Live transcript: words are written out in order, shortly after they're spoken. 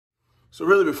So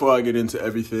really, before I get into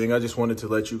everything, I just wanted to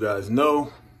let you guys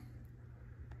know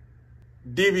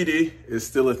DVD is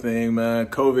still a thing, man.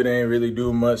 COVID ain't really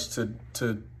doing much to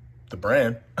the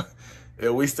brand. Yeah,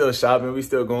 we still shopping, we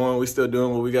still going, we still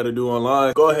doing what we got to do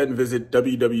online. Go ahead and visit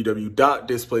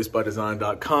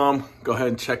www.displacedbydesign.com. Go ahead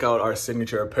and check out our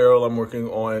signature apparel. I'm working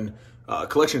on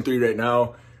collection 3 right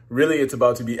now. Really, it's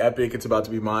about to be epic. It's about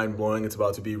to be mind-blowing. It's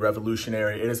about to be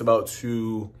revolutionary. It is about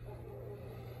to...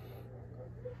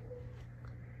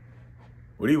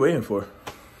 What are you waiting for?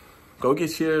 Go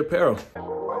get your apparel.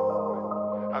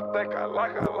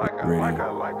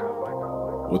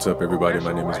 What's up, everybody?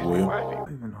 My name is William. I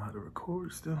don't even know how to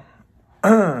record still.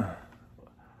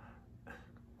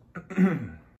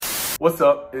 What's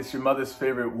up? It's your mother's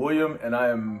favorite William, and I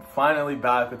am finally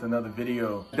back with another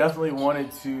video. Definitely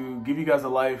wanted to give you guys a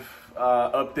life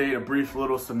update, a brief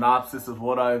little synopsis of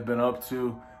what I've been up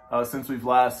to since we've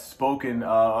last spoken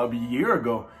a year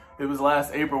ago. It was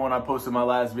last April when I posted my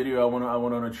last video. I went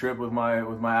on a trip with my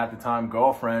at the time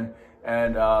girlfriend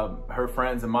and her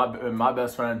friends and my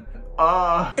best friend.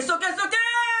 It's okay.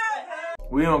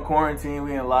 We in quarantine,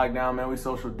 we in lockdown, man. We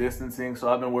social distancing.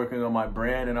 So I've been working on my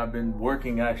brand, and I've been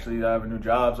working actually. I have a new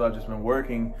job, so I've just been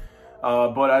working.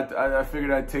 But I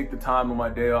figured I'd take the time on my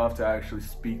day off to actually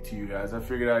speak to you guys. I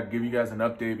figured I'd give you guys an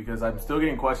update because I'm still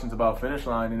getting questions about Finish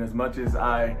Line, and as much as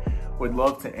I would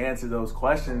love to answer those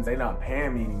questions, they're not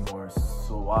paying me anymore,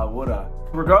 so why would I?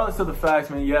 Regardless of the facts,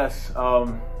 man, yes,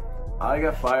 I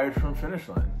got fired from Finish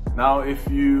Line. Now, if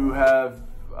you have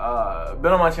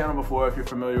been on my channel before, if you're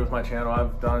familiar with my channel,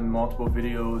 I've done multiple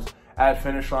videos at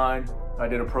Finish Line. I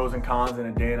did a pros and cons and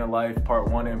a day in a life, part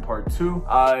 1 and part 2.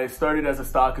 I started as a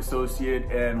stock associate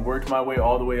and worked my way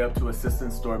all the way up to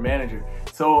assistant store manager.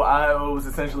 So I was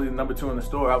essentially the number 2 in the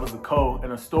store. I was the co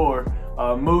in a store.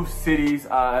 Moved cities.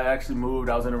 I actually moved.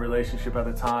 I was in a relationship at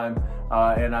the time,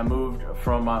 and I moved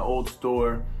from my old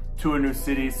store to a new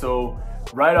city. So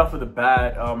right off of the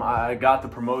bat, I got the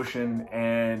promotion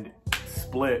and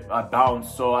split. I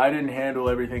bounced. So I didn't handle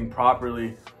everything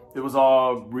properly. It was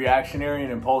all reactionary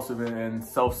and impulsive and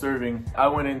self-serving. I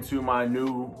went into my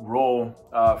new role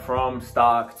from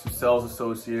stock to sales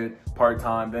associate,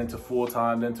 part-time, then to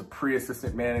full-time, then to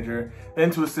pre-assistant manager,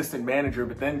 then to assistant manager,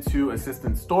 but then to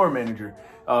assistant store manager.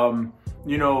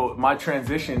 You know, my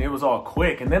transition, it was all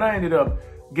quick. And then I ended up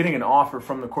getting an offer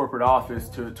from the corporate office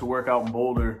to work out in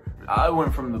Boulder. I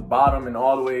went from the bottom and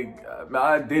all the way,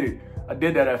 I did it. I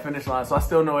did that at Finish Line, so I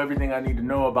still know everything I need to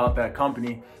know about that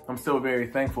company. I'm still very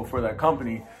thankful for that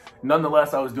company.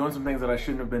 Nonetheless, I was doing some things that I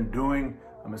shouldn't have been doing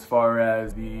as far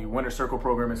as the Winter Circle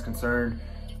program is concerned.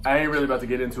 I ain't really about to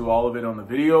get into all of it on the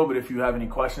video, but if you have any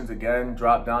questions, again,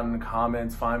 drop down in the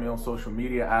comments, find me on social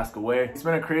media, ask away. It's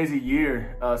been a crazy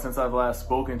year since I've last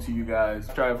spoken to you guys.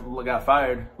 After I got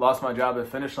fired, lost my job at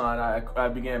Finish Line, I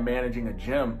began managing a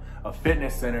gym, a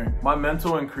fitness center. My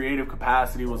mental and creative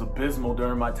capacity was abysmal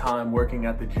during my time working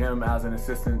at the gym as an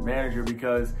assistant manager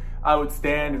because I would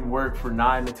stand and work for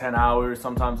 9 to 10 hours,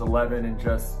 sometimes 11, and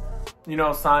just, you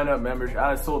know, sign up members.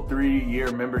 I sold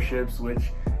 3-year memberships,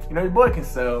 which, you know, your boy can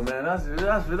sell, man.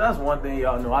 That's one thing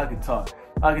y'all know. I can talk.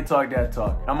 I can talk that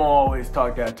talk. I'm gonna always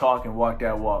talk that talk and walk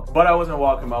that walk. But I wasn't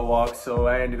walking my walk, so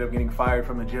I ended up getting fired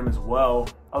from the gym as well.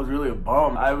 I was really a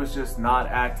bum. I was just not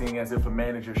acting as if a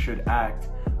manager should act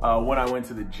when I went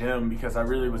to the gym because I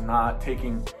really was not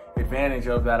taking advantage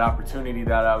of that opportunity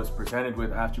that I was presented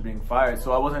with after being fired.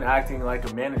 So I wasn't acting like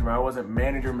a manager. I wasn't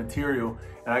manager material,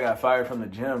 and I got fired from the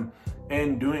gym.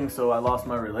 In doing so, I lost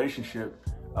my relationship.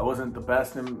 I wasn't the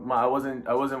best in I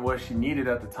wasn't what she needed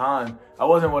at the time. I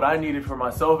wasn't what I needed for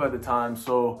myself at the time.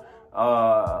 So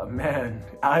man,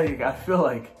 I feel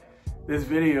like this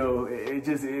video,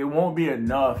 it won't be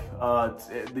enough.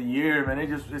 The year, man,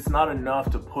 it's not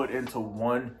enough to put into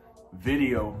one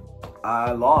video.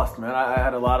 I lost, man. I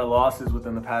had a lot of losses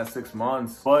within the past 6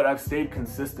 months, but I've stayed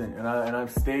consistent and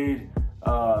I've stayed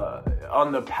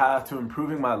on the path to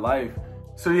improving my life.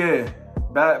 So yeah,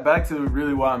 back to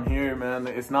really why I'm here, man.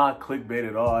 It's not clickbait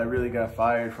at all. I really got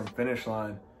fired from Finish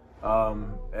Line.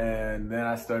 And then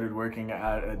I started working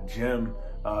at a gym,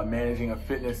 managing a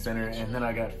fitness center, and then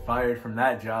I got fired from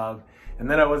that job. And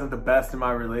then I wasn't the best in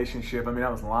my relationship. I mean, I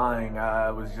was lying. I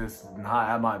was just not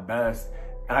at my best,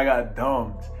 and I got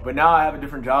dumped. But now I have a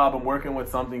different job. I'm working with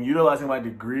something, utilizing my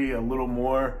degree a little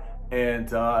more,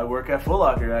 and I work at Foot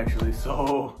Locker, actually.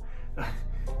 So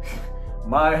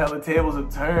how the tables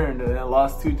have turned, and I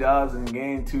lost 2 jobs and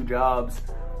gained 2 jobs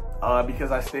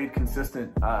because I stayed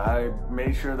consistent. I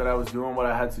made sure that I was doing what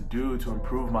I had to do to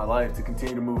improve my life, to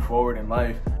continue to move forward in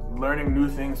life. learning new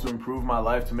things to improve my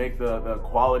life, to make the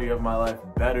quality of my life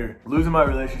better. Losing my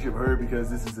relationship hurt because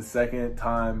this is the second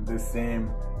time this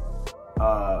same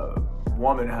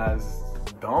woman has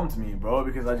dumped me, bro,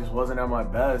 because I just wasn't at my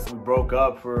best. We broke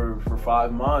up for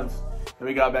 5 months, and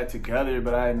we got back together,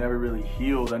 but I had never really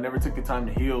healed. I never took the time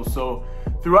to heal. So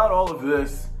throughout all of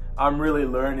this, I'm really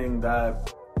learning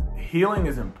that healing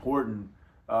is important.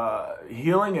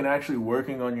 Healing and actually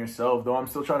working on yourself, though I'm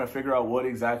still trying to figure out what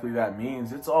exactly that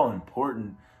means, it's all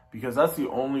important, because that's the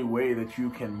only way that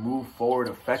you can move forward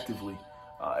effectively.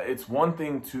 It's one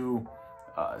thing to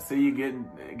say you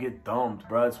get dumped,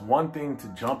 bro. It's one thing to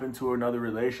jump into another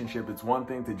relationship. It's one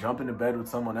thing to jump into bed with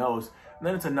someone else. And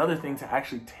then it's another thing to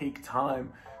actually take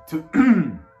time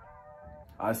to...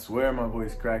 I swear my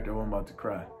voice cracked. I'm about to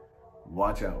cry.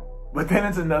 Watch out. But then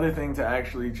it's another thing to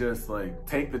actually just like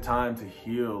take the time to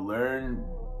heal, learn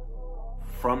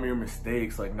from your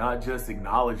mistakes, like not just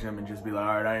acknowledge them and just be like,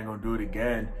 all right, I ain't gonna do it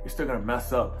again. You're still gonna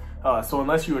mess up. So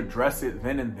unless you address it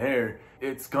then and there,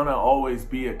 it's gonna always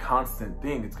be a constant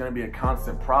thing. It's gonna be a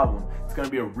constant problem. It's gonna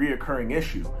be a reoccurring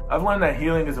issue. I've learned that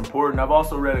healing is important. I've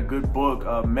also read a good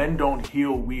book, Men Don't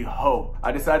Heal, We Hoe.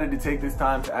 I decided to take this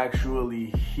time to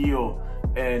actually heal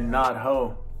and not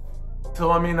hoe.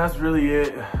 So I mean, that's really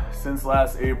it. Since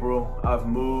last April, I've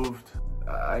moved.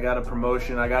 I got a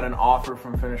promotion. I got an offer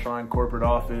from Finish Line corporate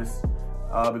office,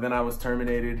 but then I was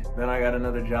terminated. Then I got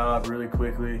another job really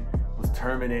quickly, was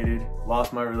terminated,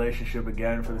 lost my relationship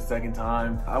again for the second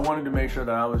time. I wanted to make sure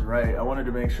that I was right. I wanted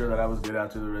to make sure that I was good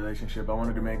after the relationship. I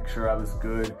wanted to make sure I was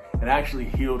good and actually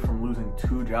healed from losing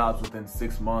 2 jobs within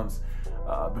 6 months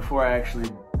before I actually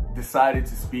decided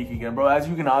to speak again. Bro, as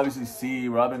you can obviously see,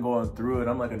 bro, I've been going through it.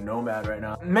 I'm like a nomad right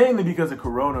now, mainly because of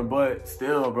Corona, but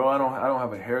still, bro, I don't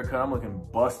have a haircut. I'm looking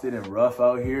busted and rough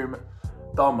out here.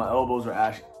 Thought my elbows were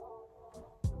ashy.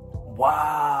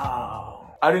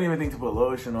 Wow. I didn't even think to put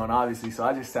lotion on, obviously, so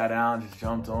I just sat down, just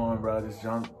jumped on, bro. Just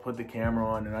put the camera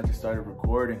on, and I just started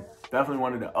recording. Definitely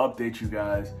wanted to update you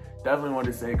guys. Definitely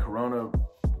wanted to say Corona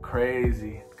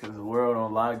crazy, because the world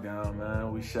on lockdown,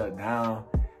 man. We shut down.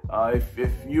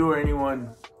 If you or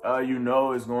anyone you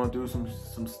know is going through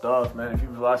some stuff, man, if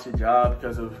you've lost your job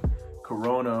because of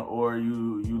Corona, or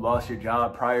you lost your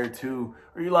job prior to,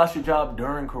 or you lost your job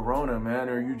during Corona, man,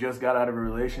 or you just got out of a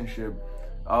relationship,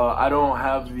 I don't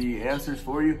have the answers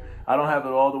for you. I don't have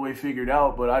it all the way figured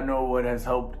out, but I know what has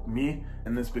helped me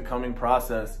in this becoming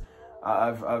process.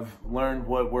 I've learned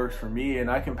what works for me,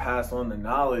 and I can pass on the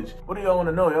knowledge. What do y'all want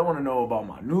to know? Y'all want to know about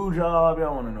my new job?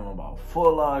 Y'all want to know about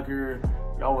Foot Locker?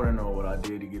 Y'all want to know what I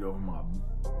did to get over my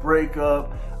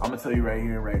breakup? I'm gonna tell you right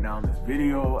here and right now in this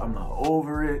video, I'm not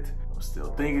over it. I'm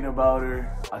still thinking about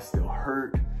her. I still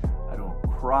hurt. I don't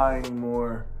cry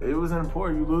anymore. It was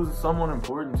important. You lose someone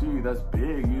important to you, that's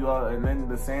big. And then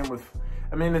the same with,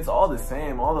 I mean, it's all the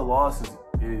same. All the loss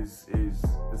is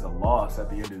a loss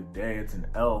at the end of the day. It's an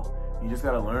L. You just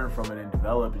got to learn from it and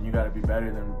develop, and you got to be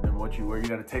better than what you were. You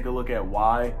got to take a look at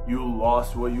why you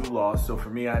lost what you lost. So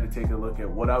for me, I had to take a look at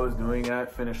what I was doing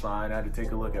at Finish Line. I had to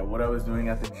take a look at what I was doing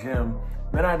at the gym.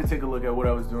 Then I had to take a look at what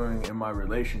I was doing in my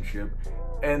relationship.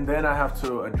 And then I have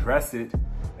to address it,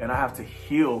 and I have to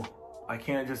heal. I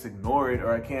can't just ignore it,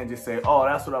 or I can't just say, oh,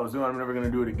 that's what I was doing, I'm never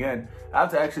gonna do it again. I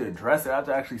have to actually address it. I have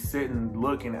to actually sit and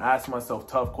look and ask myself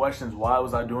tough questions. Why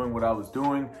was I doing what I was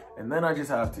doing? And then I just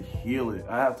have to heal it.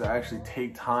 I have to actually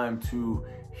take time to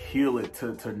heal it,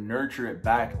 to nurture it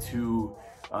back to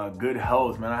good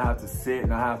health, man. I have to sit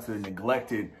and I have to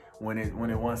neglect it when it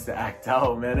wants to act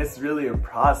out, man. It's really a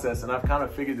process, and I've kind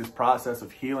of figured this process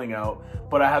of healing out,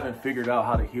 but I haven't figured out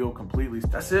how to heal completely.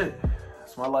 That's it.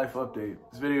 It's my life update.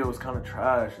 This video was kind of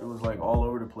trash. It was like all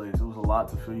over the place. It was a lot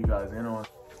to fill you guys in on.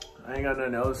 I ain't got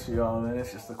nothing else for y'all, man.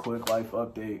 It's just a quick life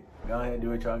update. Go ahead and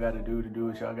do what y'all got to do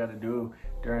what y'all got to do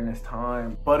during this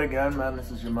time. But again, man, this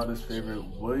is your mother's favorite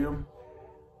William.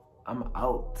 I'm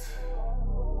out.